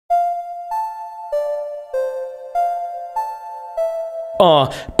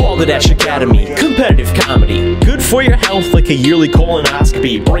Balderdash Academy, competitive comedy. Good for your health like a yearly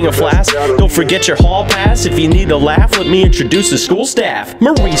colonoscopy. Bring a flask, don't forget your hall pass. If you need a laugh, let me introduce the school staff.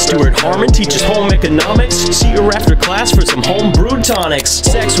 Marie Stewart Harmon teaches home economics. See her after class for some home brewed tonics.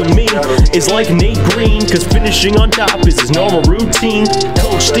 Sex with me is like Nate Green, cause finishing on top is his normal routine.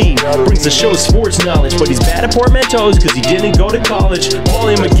 Coach Steve brings the show's sports knowledge, but he's bad at portmanteaus cause he didn't go to college.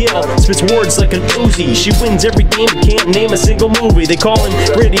 Paulie McGill spits words like an Uzi. She wins every game but can't name a single movie. They call him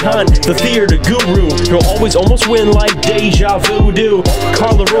Randy Hunt, the theater guru. He'll always almost win like Deja Vu do.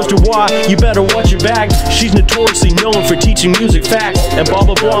 Carla Rose Dubois, you better watch your back. She's notoriously known for teaching music facts. And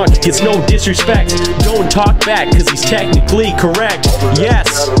Baba Blanc gets no disrespect. Don't talk back cause he's technically correct.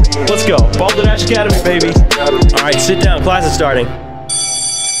 Yes, let's go. Balderdash Academy, baby. Alright, sit down, class is starting.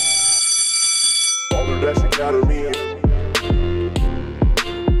 Balderdash Academy.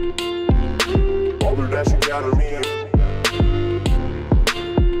 Balderdash Academy.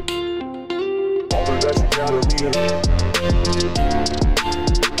 Balderdash Academy.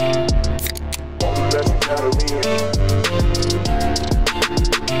 Balderdash Academy.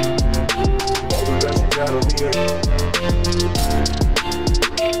 Balderdash Academy.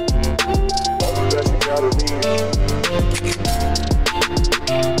 Balderdash Academy.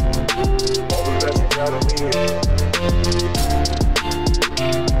 Balderdash Academy.